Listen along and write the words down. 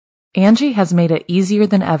Angie has made it easier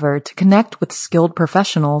than ever to connect with skilled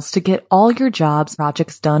professionals to get all your jobs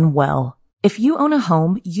projects done well. If you own a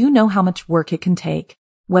home, you know how much work it can take,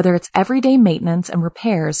 whether it's everyday maintenance and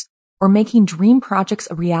repairs or making dream projects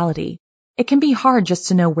a reality. It can be hard just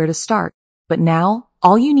to know where to start, but now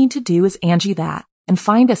all you need to do is Angie that and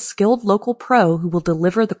find a skilled local pro who will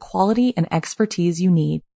deliver the quality and expertise you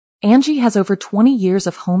need. Angie has over 20 years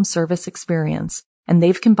of home service experience, and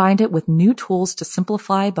they've combined it with new tools to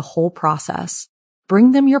simplify the whole process.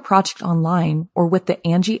 Bring them your project online or with the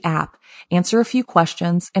Angie app, answer a few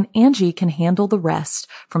questions, and Angie can handle the rest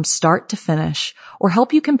from start to finish, or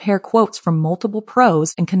help you compare quotes from multiple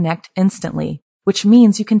pros and connect instantly, which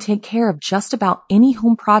means you can take care of just about any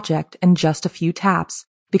home project in just a few taps.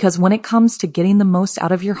 Because when it comes to getting the most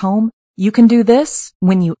out of your home, you can do this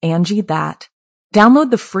when you Angie that.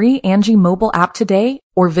 Download the free Angie mobile app today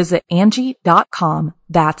or visit Angie.com.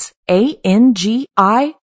 That's ANGI.com.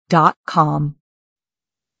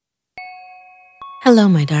 Hello,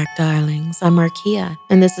 my dark darlings. I'm Markia,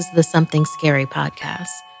 and this is the Something Scary podcast.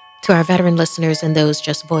 To our veteran listeners and those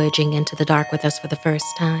just voyaging into the dark with us for the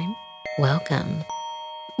first time, welcome.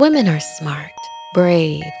 Women are smart,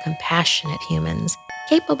 brave, compassionate humans,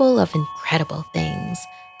 capable of incredible things.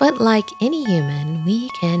 But like any human, we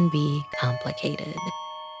can be complicated.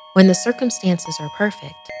 When the circumstances are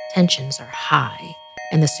perfect, tensions are high,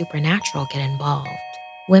 and the supernatural get involved.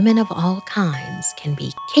 Women of all kinds can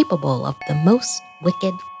be capable of the most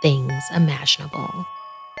wicked things imaginable.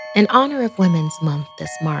 In honor of Women's Month this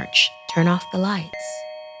March, turn off the lights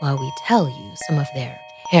while we tell you some of their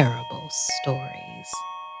terrible stories.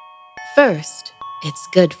 First, it's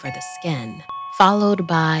good for the skin, followed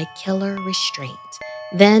by killer restraint.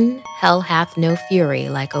 Then, hell hath no fury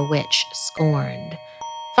like a witch scorned.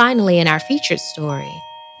 Finally, in our featured story,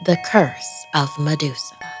 The Curse of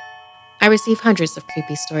Medusa. I receive hundreds of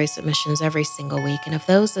creepy story submissions every single week, and of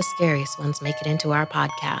those, the scariest ones make it into our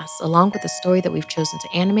podcast, along with a story that we've chosen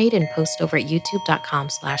to animate and post over at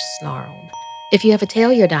youtube.com/snarled. If you have a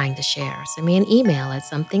tale you're dying to share, send me an email at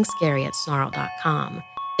somethingscary@snarled.com.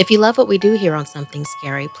 If you love what we do here on Something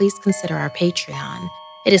Scary, please consider our Patreon.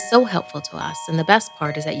 It is so helpful to us, and the best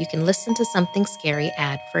part is that you can listen to Something Scary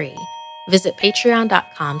ad-free. Visit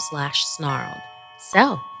patreon.com/snarled.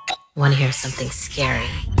 So, want to hear something scary?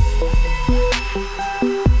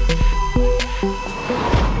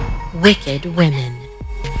 Wicked Women.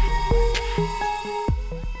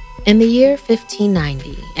 In the year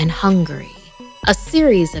 1590, in Hungary, a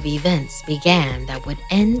series of events began that would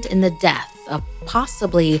end in the death of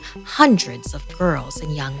possibly hundreds of girls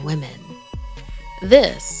and young women.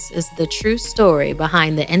 This is the true story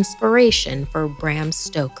behind the inspiration for Bram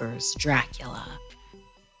Stoker's Dracula.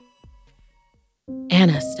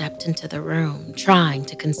 Anna stepped into the room, trying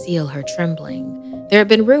to conceal her trembling. There had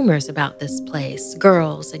been rumors about this place,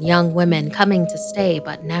 girls and young women coming to stay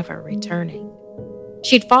but never returning.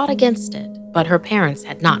 She'd fought against it, but her parents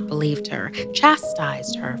had not believed her,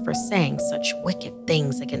 chastised her for saying such wicked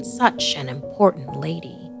things against such an important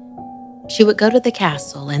lady. She would go to the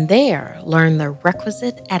castle and there learn the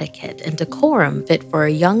requisite etiquette and decorum fit for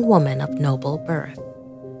a young woman of noble birth.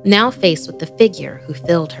 Now faced with the figure who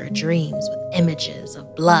filled her dreams with images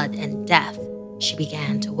of blood and death, she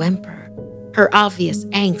began to whimper. Her obvious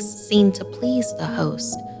angst seemed to please the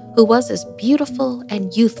host, who was as beautiful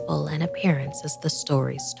and youthful in appearance as the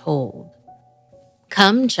stories told.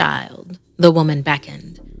 "Come, child," the woman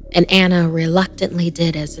beckoned, and Anna reluctantly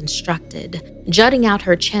did as instructed, jutting out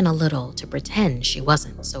her chin a little to pretend she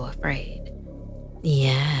wasn't so afraid.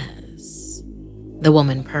 "Yes," the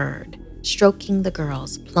woman purred, stroking the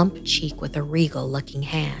girl's plump cheek with a regal-looking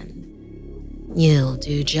hand. "You'll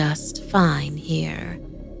do just fine here.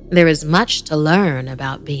 There is much to learn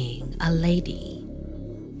about being a lady."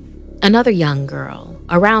 Another young girl,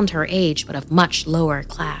 around her age but of much lower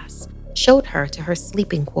class, showed her to her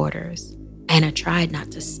sleeping quarters. Anna tried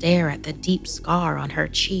not to stare at the deep scar on her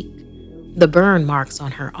cheek, the burn marks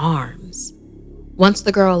on her arms. Once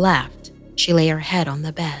the girl left, she lay her head on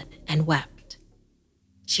the bed and wept.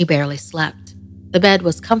 She barely slept. The bed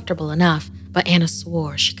was comfortable enough, but Anna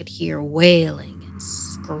swore she could hear wailing and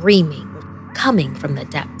screaming coming from the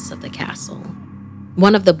depths of the castle.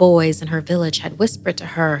 One of the boys in her village had whispered to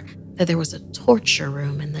her that there was a torture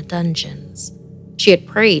room in the dungeons. She had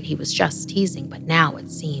prayed he was just teasing, but now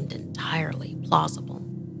it seemed entirely plausible.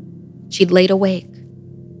 She'd laid awake,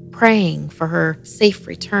 praying for her safe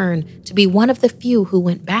return to be one of the few who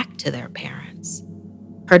went back to their parents.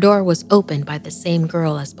 Her door was opened by the same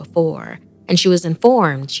girl as before, and she was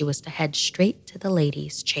informed she was to head straight to the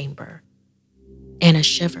lady's chamber. Anna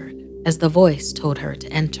shivered as the voice told her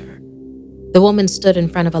to enter. The woman stood in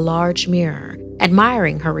front of a large mirror,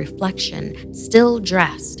 admiring her reflection, still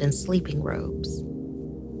dressed in sleeping robes.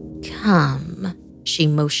 "Come," she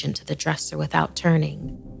motioned to the dresser without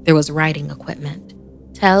turning. There was writing equipment.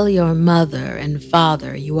 "Tell your mother and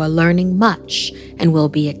father you are learning much and will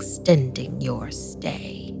be extending your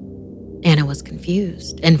stay." Anna was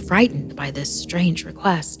confused and frightened by this strange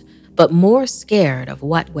request, but more scared of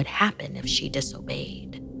what would happen if she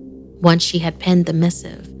disobeyed. Once she had penned the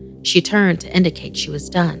missive, she turned to indicate she was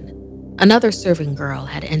done. Another serving girl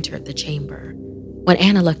had entered the chamber. When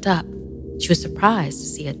Anna looked up, she was surprised to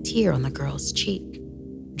see a tear on the girl's cheek.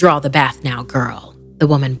 "Draw the bath now, girl," the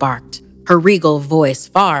woman barked, her regal voice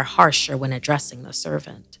far harsher when addressing the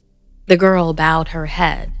servant. The girl bowed her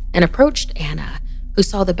head and approached Anna, who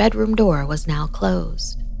saw the bedroom door was now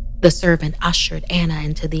closed. The servant ushered Anna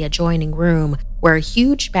into the adjoining room where a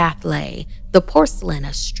huge bath lay, the porcelain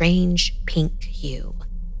a strange pink hue.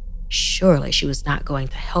 Surely she was not going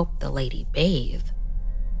to help the lady bathe.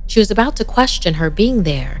 She was about to question her being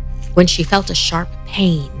there when she felt a sharp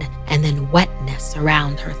pain and then wetness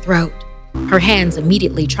around her throat. Her hands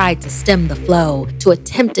immediately tried to stem the flow, to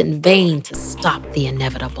attempt in vain to stop the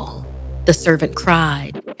inevitable. The servant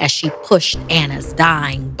cried as she pushed Anna's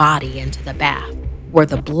dying body into the bath, where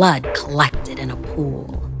the blood collected in a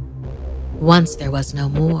pool. Once there was no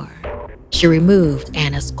more, she removed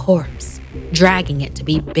Anna's corpse, dragging it to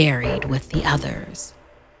be buried with the others.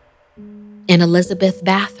 And Elizabeth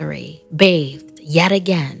Bathory bathed yet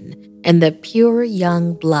again in the pure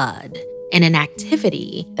young blood, in an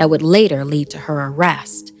activity that would later lead to her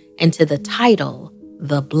arrest and to the title,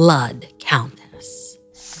 The Blood Countess.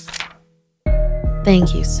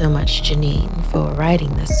 Thank you so much, Janine, for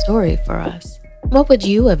writing this story for us. What would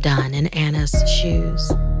you have done in Anna's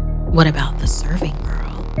shoes? What about the serving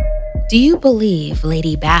girl? Do you believe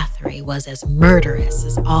Lady Bathory was as murderous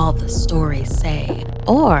as all the stories say?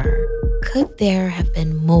 Or could there have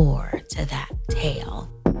been more to that tale?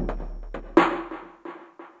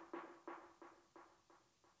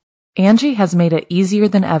 Angie has made it easier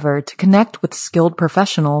than ever to connect with skilled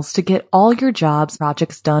professionals to get all your jobs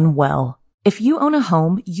projects done well. If you own a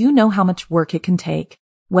home, you know how much work it can take,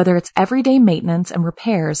 whether it's everyday maintenance and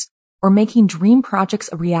repairs or making dream projects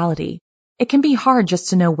a reality. It can be hard just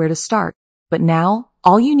to know where to start, but now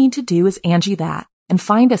all you need to do is Angie that and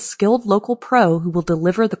find a skilled local pro who will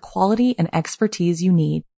deliver the quality and expertise you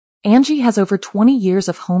need. Angie has over 20 years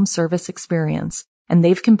of home service experience, and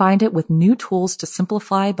they've combined it with new tools to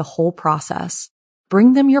simplify the whole process.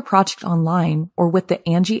 Bring them your project online or with the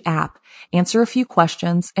Angie app, answer a few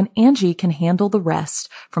questions, and Angie can handle the rest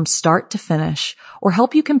from start to finish, or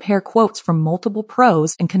help you compare quotes from multiple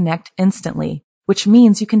pros and connect instantly, which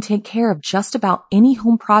means you can take care of just about any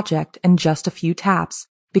home project in just a few taps.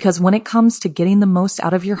 Because when it comes to getting the most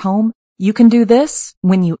out of your home, you can do this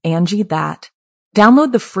when you Angie that.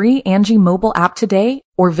 Download the free Angie mobile app today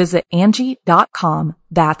or visit Angie.com.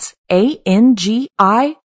 That's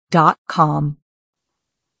ANGI.com.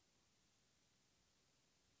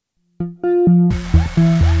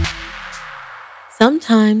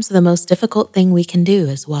 Sometimes the most difficult thing we can do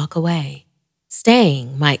is walk away.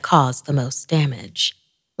 Staying might cause the most damage.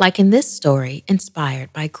 Like in this story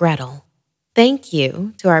inspired by Gretel. Thank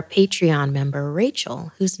you to our Patreon member,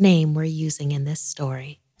 Rachel, whose name we're using in this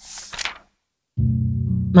story.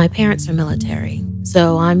 My parents are military,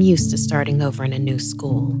 so I'm used to starting over in a new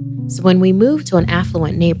school. So when we moved to an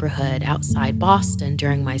affluent neighborhood outside Boston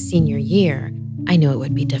during my senior year, I knew it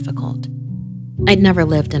would be difficult. I'd never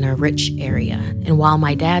lived in a rich area, and while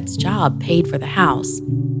my dad's job paid for the house,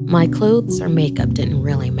 my clothes or makeup didn't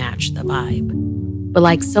really match the vibe. But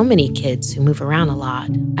like so many kids who move around a lot,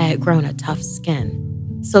 I had grown a tough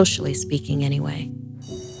skin, socially speaking anyway.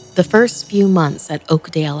 The first few months at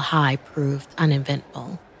Oakdale High proved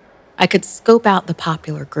uneventful. I could scope out the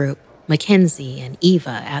popular group, Mackenzie and Eva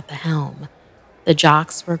at the helm. The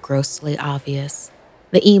jocks were grossly obvious.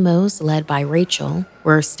 The emos, led by Rachel,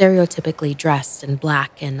 were stereotypically dressed in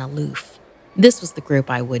black and aloof. This was the group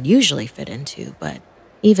I would usually fit into, but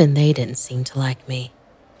even they didn't seem to like me.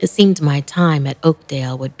 It seemed my time at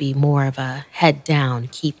Oakdale would be more of a head down,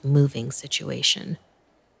 keep moving situation.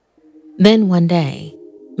 Then one day,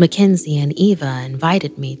 Mackenzie and Eva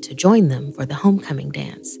invited me to join them for the homecoming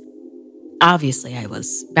dance. Obviously, I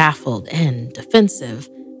was baffled and defensive,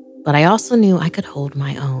 but I also knew I could hold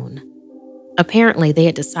my own. Apparently, they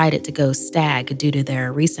had decided to go stag due to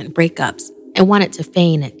their recent breakups and wanted to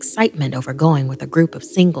feign excitement over going with a group of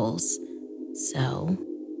singles. So,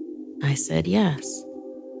 I said yes.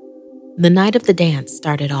 The night of the dance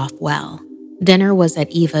started off well. Dinner was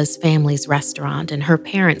at Eva's family's restaurant, and her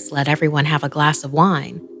parents let everyone have a glass of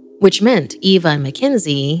wine. which meant Eva and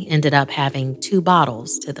Mackenzie ended up having 2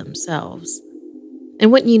 bottles to themselves.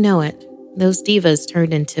 And wouldn't you know it, those divas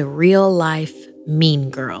turned into real-life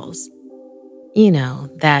mean girls. You know,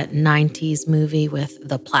 that 90s movie with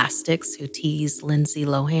the Plastics who teased Lindsay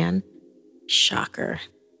Lohan? Shocker.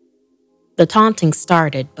 The taunting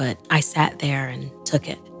started, but I sat there and took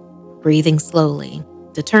it, breathing slowly,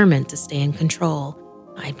 determined to stay in control.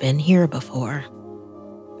 I'd been here before.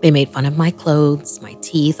 They made fun of my clothes, my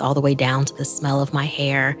teeth, all the way down to the smell of my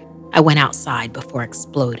hair. I went outside before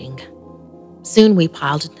exploding. Soon we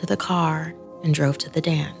piled into the car and drove to the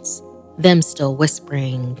dance, them still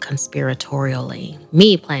whispering conspiratorially,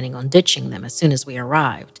 me planning on ditching them as soon as we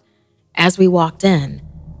arrived. As we walked in,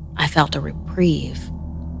 I felt a reprieve,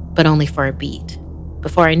 but only for a beat.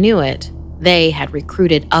 Before I knew it, they had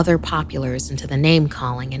recruited other populars into the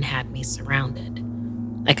name-calling and had me surrounded.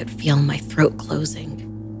 I could feel my throat closing,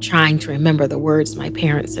 trying to remember the words my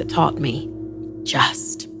parents had taught me.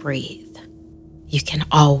 Just breathe. You can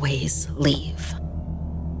always leave.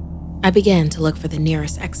 I began to look for the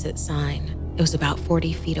nearest exit sign. It was about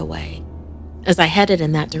 40 feet away. As I headed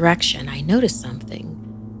in that direction, I noticed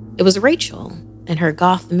something. It was Rachel and her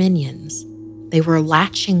goth minions. They were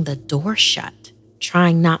latching the door shut,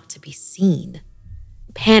 trying not to be seen.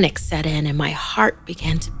 Panic set in and my heart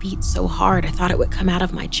began to beat so hard I thought it would come out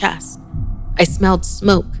of my chest. I smelled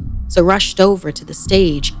smoke, so rushed over to the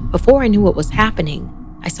stage. Before I knew what was happening,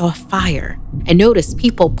 I saw a fire and noticed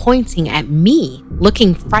people pointing at me,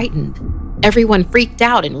 looking frightened. Everyone freaked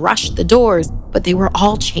out and rushed the doors, but they were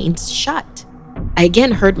all chained shut. I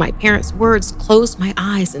again heard my parents' words, closed my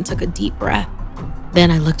eyes, and took a deep breath.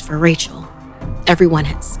 Then I looked for Rachel. Everyone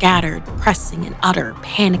had scattered, pressing in utter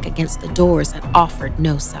panic against the doors that offered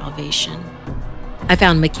no salvation. I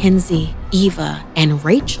found Mackenzie, Eva, and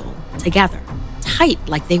Rachel together, tight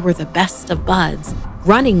like they were the best of buds,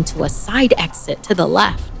 running to a side exit to the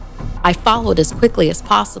left. I followed as quickly as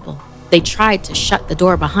possible. They tried to shut the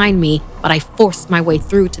door behind me, but I forced my way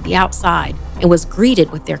through to the outside and was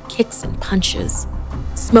greeted with their kicks and punches.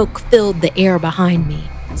 Smoke filled the air behind me,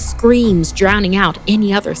 screams drowning out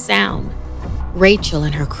any other sound. Rachel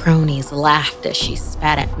and her cronies laughed as she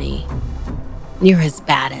spat at me. You're as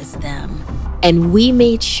bad as them, and we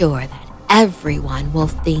made sure that everyone will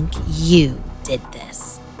think you did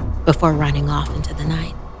this, before running off into the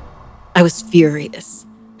night. I was furious.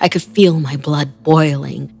 I could feel my blood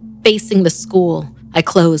boiling. Facing the school, I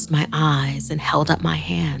closed my eyes and held up my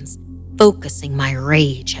hands, focusing my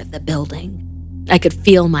rage at the building. I could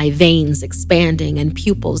feel my veins expanding and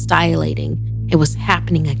pupils dilating. It was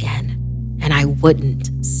happening again, and I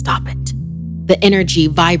wouldn't stop it. The energy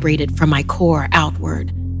vibrated from my core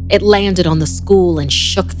outward. It landed on the school and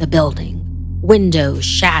shook the building. Windows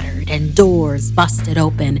shattered and doors busted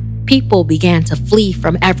open. People began to flee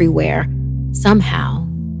from everywhere. Somehow,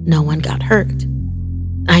 no one got hurt.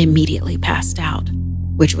 I immediately passed out,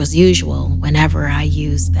 which was usual whenever I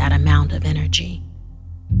used that amount of energy.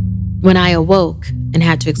 When I awoke and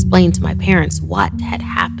had to explain to my parents what had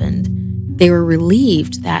happened, they were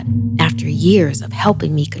relieved that after years of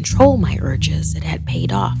helping me control my urges, it had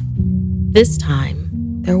paid off. This time,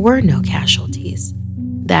 there were no casualties.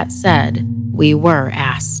 That said, we were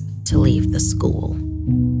asked to leave the school.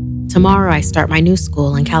 Tomorrow I start my new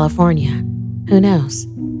school in California. Who knows?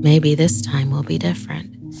 Maybe this time will be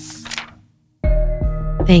different.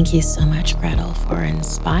 Thank you so much, Gretel, for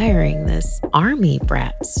inspiring this army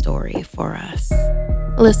brat story for us.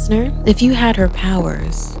 Listener, if you had her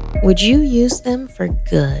powers, would you use them for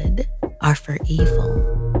good or for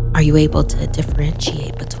evil? Are you able to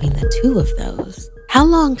differentiate between the two of those? How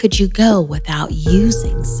long could you go without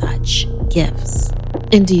using such gifts?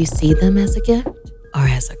 And do you see them as a gift or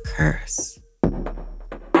as a curse?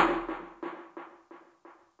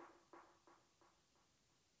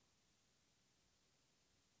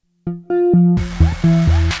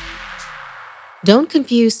 Don't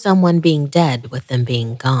confuse someone being dead with them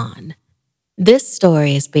being gone. This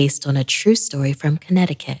story is based on a true story from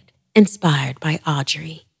Connecticut, inspired by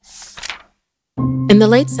Audrey. In the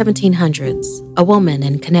late 1700s, a woman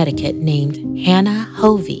in Connecticut named Hannah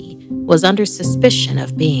Hovey was under suspicion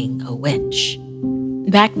of being a witch.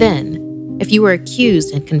 Back then, if you were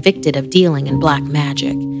accused and convicted of dealing in black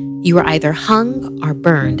magic, you were either hung or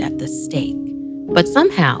burned at the stake. But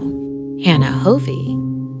somehow, Hannah Hovey,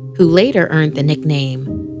 who later earned the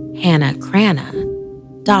nickname Hannah Cranna,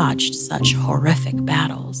 dodged such horrific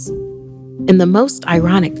battles. In the most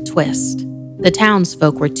ironic twist, the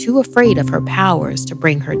townsfolk were too afraid of her powers to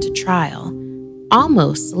bring her to trial,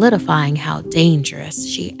 almost solidifying how dangerous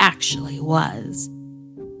she actually was.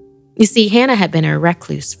 You see, Hannah had been a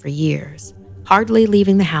recluse for years, hardly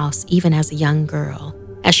leaving the house even as a young girl,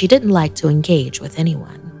 as she didn't like to engage with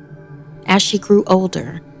anyone. As she grew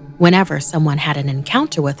older, whenever someone had an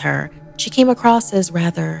encounter with her, she came across as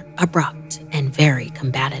rather abrupt and very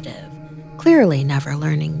combative, clearly never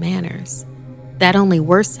learning manners. That only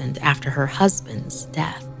worsened after her husband's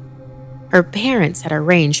death. Her parents had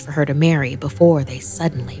arranged for her to marry before they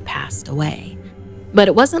suddenly passed away. But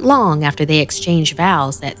it wasn't long after they exchanged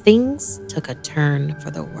vows that things took a turn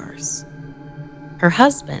for the worse. Her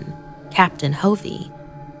husband, Captain Hovey,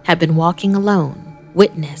 had been walking alone,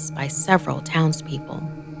 witnessed by several townspeople.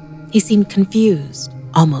 He seemed confused,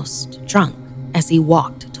 almost drunk, as he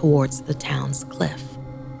walked towards the town's cliff.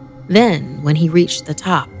 Then, when he reached the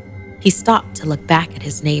top, he stopped to look back at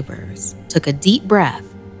his neighbors, took a deep breath,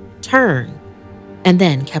 turned, and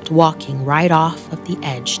then kept walking right off of the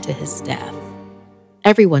edge to his death.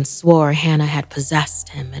 Everyone swore Hannah had possessed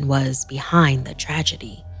him and was behind the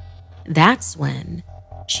tragedy. That's when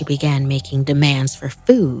she began making demands for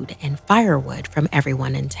food and firewood from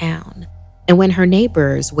everyone in town. And when her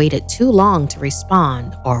neighbors waited too long to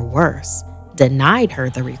respond, or worse, denied her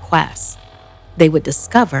the request, they would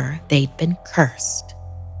discover they'd been cursed.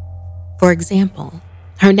 For example,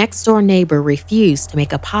 her next-door neighbor refused to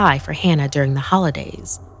make a pie for Hannah during the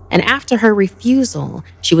holidays, and after her refusal,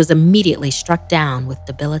 she was immediately struck down with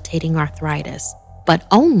debilitating arthritis, but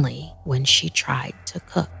only when she tried to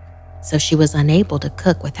cook. So she was unable to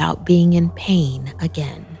cook without being in pain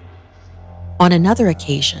again. On another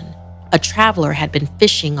occasion, a traveler had been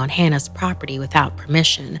fishing on Hannah's property without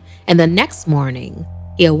permission, and the next morning,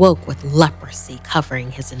 he awoke with leprosy covering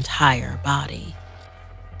his entire body.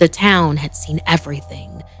 The town had seen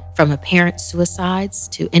everything, from apparent suicides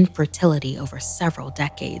to infertility over several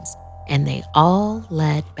decades, and they all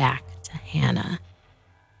led back to Hannah.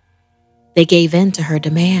 They gave in to her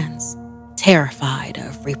demands, terrified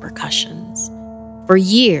of repercussions. For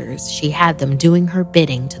years, she had them doing her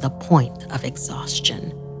bidding to the point of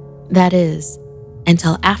exhaustion. That is,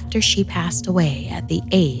 until after she passed away at the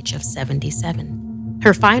age of 77.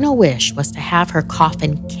 Her final wish was to have her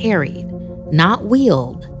coffin carried, not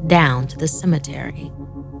wheeled, down to the cemetery.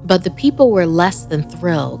 But the people were less than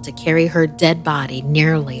thrilled to carry her dead body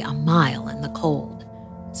nearly a mile in the cold.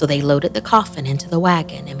 So they loaded the coffin into the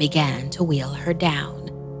wagon and began to wheel her down,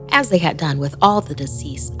 as they had done with all the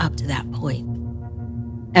deceased up to that point.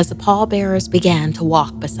 As the pallbearers began to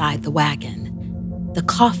walk beside the wagon, the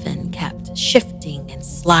coffin kept shifting and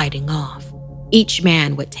sliding off. Each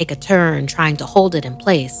man would take a turn trying to hold it in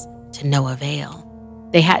place, to no avail.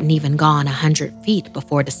 They hadn't even gone 100 feet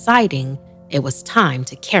before deciding it was time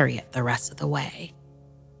to carry it the rest of the way.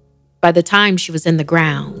 By the time she was in the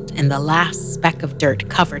ground and the last speck of dirt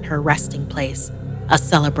covered her resting place, a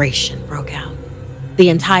celebration broke out. The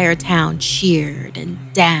entire town cheered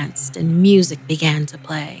and danced, and music began to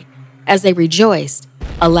play. As they rejoiced,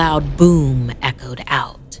 a loud boom echoed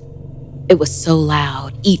out. It was so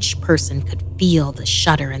loud, each person could feel the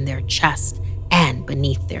shudder in their chest and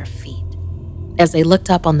beneath their feet. As they looked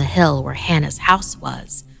up on the hill where Hannah's house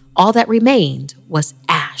was, all that remained was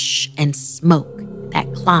ash and smoke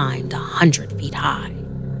that climbed 100 feet high.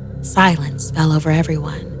 Silence fell over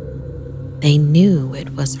everyone. They knew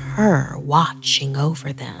it was her watching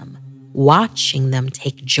over them, watching them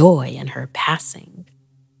take joy in her passing.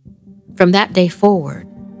 From that day forward,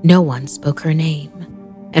 no one spoke her name,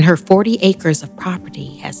 and her 40 acres of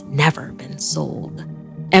property has never been sold.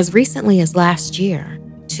 As recently as last year,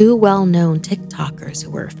 2 well-known TikTokers who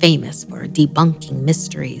were famous for debunking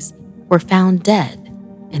mysteries were found dead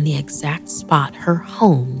in the exact spot her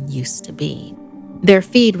home used to be. Their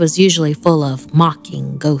feed was usually full of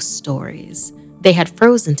mocking ghost stories. They had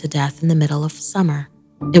frozen to death in the middle of summer.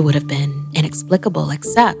 It would have been inexplicable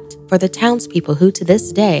except for the townspeople who to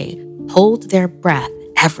this day hold their breath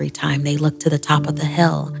every time they look to the top of the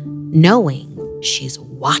hill, knowing she's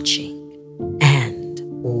watching and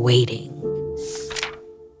waiting.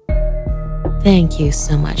 Thank you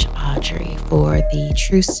so much, Audrey, for the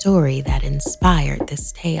true story that inspired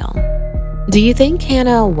this tale. Do you think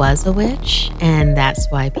Hannah was a witch and that's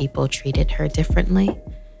why people treated her differently?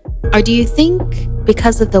 Or do you think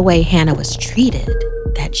because of the way Hannah was treated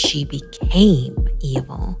that she became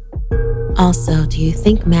evil? Also, do you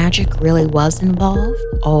think magic really was involved,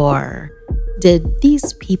 or did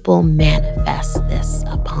these people manifest this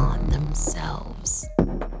upon themselves?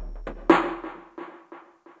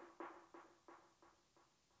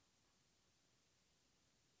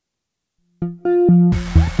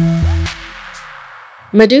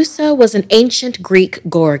 Medusa was an ancient Greek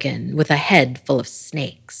gorgon with a head full of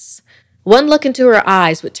snakes. One look into her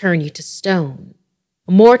eyes would turn you to stone.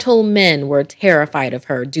 Mortal men were terrified of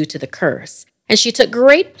her due to the curse, and she took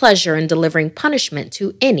great pleasure in delivering punishment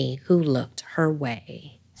to any who looked her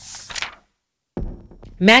way.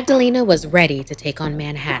 Magdalena was ready to take on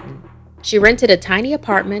Manhattan. She rented a tiny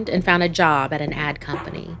apartment and found a job at an ad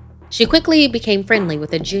company. She quickly became friendly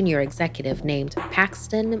with a junior executive named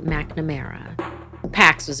Paxton McNamara.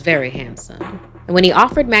 Pax was very handsome, and when he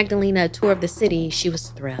offered Magdalena a tour of the city, she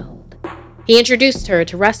was thrilled. He introduced her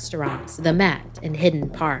to restaurants, the Met, and hidden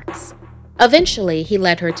parks. Eventually, he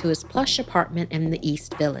led her to his plush apartment in the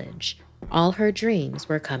East Village. All her dreams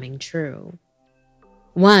were coming true.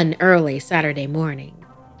 One early Saturday morning,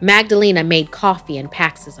 Magdalena made coffee in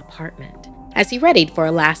Pax's apartment as he readied for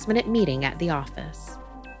a last-minute meeting at the office.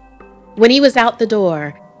 When he was out the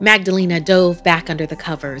door, Magdalena dove back under the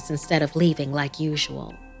covers instead of leaving like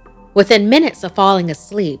usual. Within minutes of falling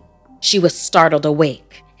asleep, she was startled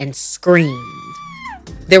awake and screamed.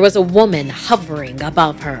 There was a woman hovering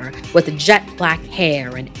above her with jet black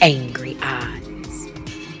hair and angry eyes.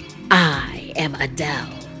 "I am Adele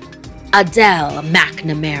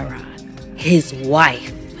McNamara, his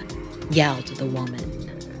wife," yelled the woman.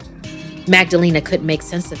 Magdalena couldn't make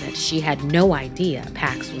sense of it. She had no idea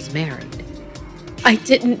Pax was married. "I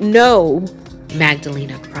didn't know,"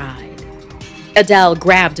 Magdalena cried. Adele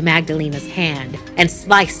grabbed Magdalena's hand and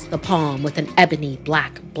sliced the palm with an ebony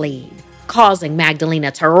black blade, causing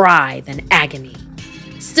Magdalena to writhe in agony.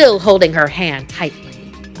 Still holding her hand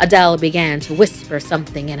tightly, Adele began to whisper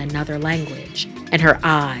something in another language, and her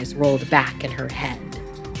eyes rolled back in her head.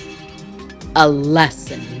 "A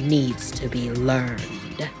lesson needs to be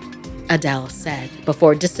learned," Adele said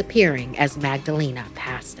before disappearing as Magdalena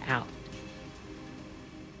passed out.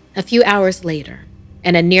 A few hours later,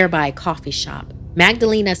 in a nearby coffee shop,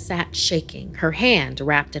 Magdalena sat shaking, her hand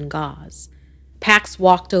wrapped in gauze. Pax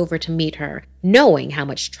walked over to meet her, knowing how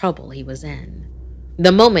much trouble he was in.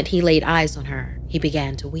 The moment he laid eyes on her, he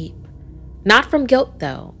began to weep. Not from guilt,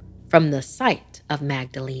 though, from the sight of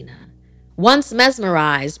Magdalena. Once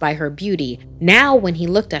mesmerized by her beauty, now when he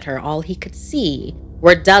looked at her, all he could see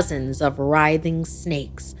were dozens of writhing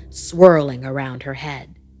snakes swirling around her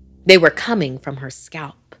head. They were coming from her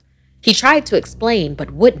scalp. He tried to explain, but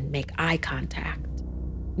wouldn't make eye contact.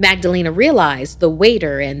 Magdalena realized the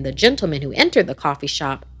waiter and the gentleman who entered the coffee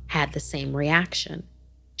shop had the same reaction.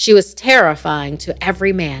 She was terrifying to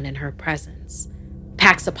every man in her presence.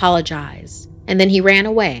 Pax apologized, and then he ran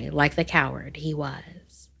away like the coward he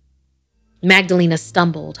was. Magdalena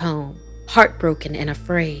stumbled home, heartbroken and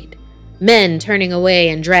afraid, men turning away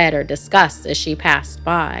in dread or disgust as she passed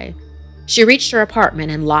by. She reached her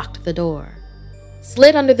apartment and locked the door.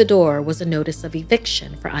 Slid under the door was a notice of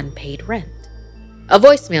eviction for unpaid rent. A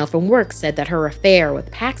voicemail from work said that her affair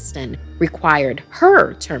with Paxton required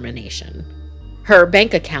her termination. Her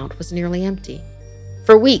bank account was nearly empty.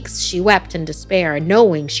 For weeks, she wept in despair,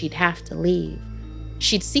 knowing she'd have to leave.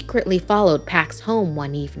 She'd secretly followed Pax home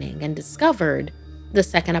one evening and discovered the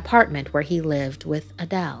second apartment where he lived with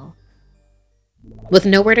Adele. With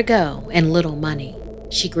nowhere to go and little money,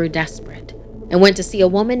 she grew desperate and went to see a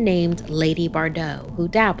woman named Lady Bardot, who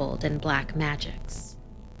dabbled in black magics.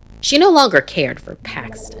 She no longer cared for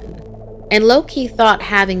Paxton, and low-key thought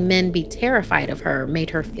having men be terrified of her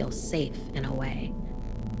made her feel safe in a way.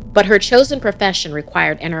 But her chosen profession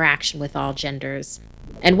required interaction with all genders,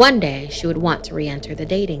 and one day she would want to re-enter the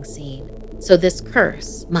dating scene, so this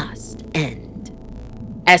curse must end.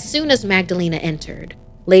 As soon as Magdalena entered,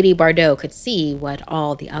 Lady Bardot could see what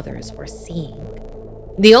all the others were seeing.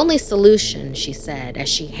 The only solution, she said as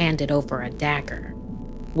she handed over a dagger,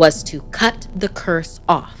 was to cut the curse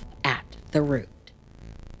off at the root.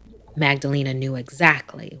 Magdalena knew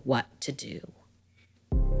exactly what to do.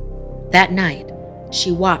 That night,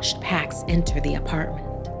 she watched Pax enter the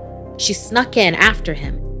apartment. She snuck in after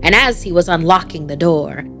him, and as he was unlocking the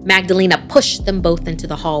door, Magdalena pushed them both into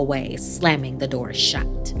the hallway, slamming the door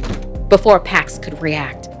shut. Before Pax could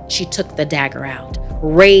react, she took the dagger out,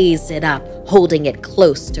 raised it up, holding it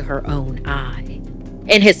close to her own eye.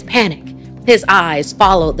 In his panic, his eyes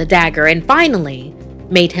followed the dagger and finally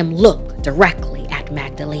made him look directly at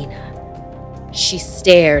Magdalena. She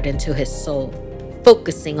stared into his soul,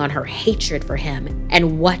 focusing on her hatred for him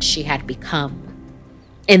and what she had become.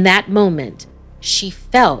 In that moment, she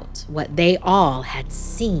felt what they all had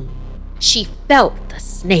seen. She felt the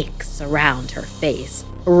snakes around her face,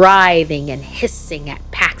 writhing and hissing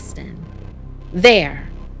at Paxton. There,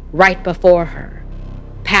 right before her,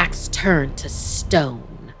 Pax turned to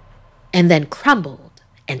stone and then crumbled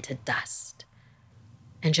into dust.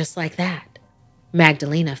 And just like that,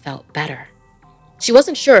 Magdalena felt better. She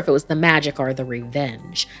wasn't sure if it was the magic or the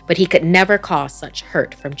revenge, but he could never cause such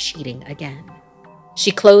hurt from cheating again.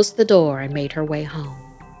 She closed the door and made her way home.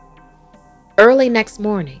 Early next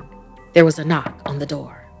morning, there was a knock on the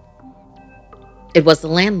door. It was the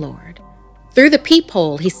landlord. Through the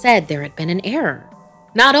peephole, he said there had been an error.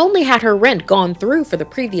 Not only had her rent gone through for the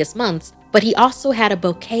previous months, but he also had a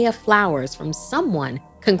bouquet of flowers from someone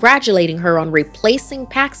congratulating her on replacing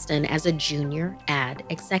Paxton as a junior ad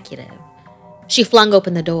executive. She flung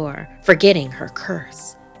open the door, forgetting her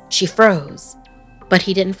curse. She froze, but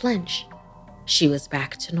he didn't flinch. She was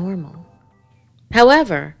back to normal.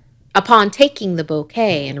 However, upon taking the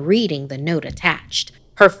bouquet and reading the note attached,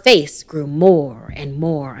 her face grew more and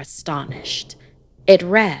more astonished. It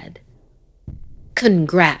read,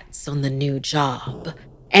 "Congrats on the new job,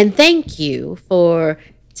 and thank you for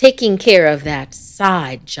taking care of that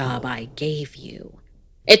side job I gave you.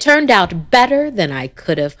 It turned out better than I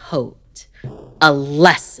could have hoped. A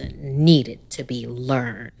lesson needed to be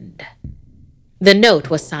learned." The note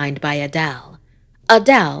was signed by Adele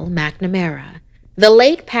McNamara, the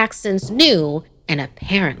late Paxton's new and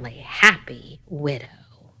apparently happy widow.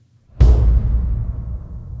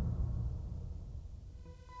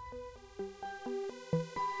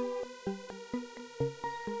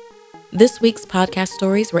 This week's podcast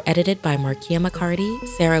stories were edited by Markia McCarty,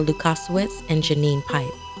 Sarah Lukasiewicz, and Janine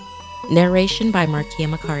Pipe. Narration by Markia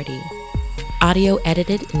McCarty. Audio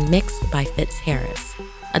edited and mixed by Fitz Harris.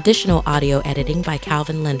 Additional audio editing by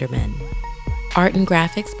Calvin Linderman. Art and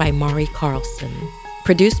graphics by Mari Carlson.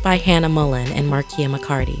 Produced by Hannah Mullen and Markia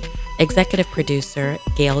McCarty. Executive producer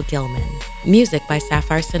Gail Gilman. Music by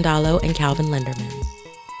Sapphire Sandalo and Calvin Linderman.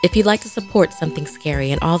 If you'd like to support Something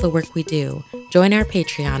Scary and all the work we do, join our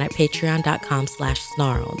Patreon at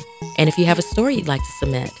patreon.com/snarled. And if you have a story you'd like to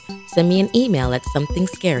submit, send me an email at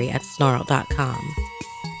somethingscary@snarled.com.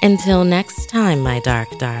 Until next time, my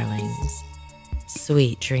dark darlings,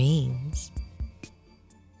 sweet dreams.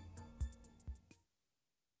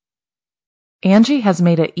 Angie has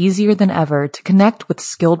made it easier than ever to connect with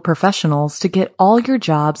skilled professionals to get all your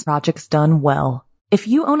jobs projects done well. If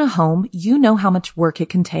you own a home, you know how much work it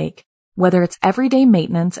can take, whether it's everyday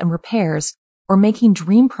maintenance and repairs or making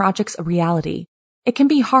dream projects a reality. It can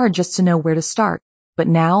be hard just to know where to start, but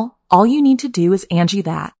now all you need to do is Angie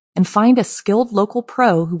that and find a skilled local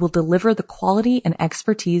pro who will deliver the quality and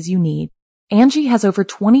expertise you need. Angie has over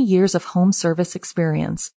 20 years of home service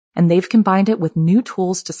experience, and they've combined it with new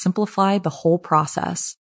tools to simplify the whole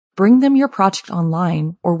process. Bring them your project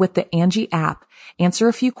online or with the Angie app, answer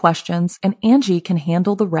a few questions, and Angie can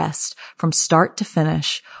handle the rest from start to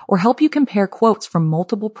finish or help you compare quotes from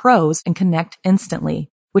multiple pros and connect instantly,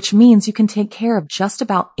 which means you can take care of just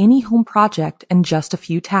about any home project in just a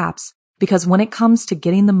few taps. Because when it comes to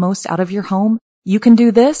getting the most out of your home, you can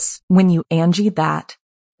do this when you Angie that.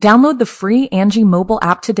 Download the free Angie mobile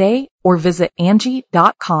app today or visit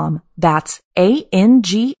Angie.com. That's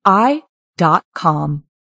ANGI.com.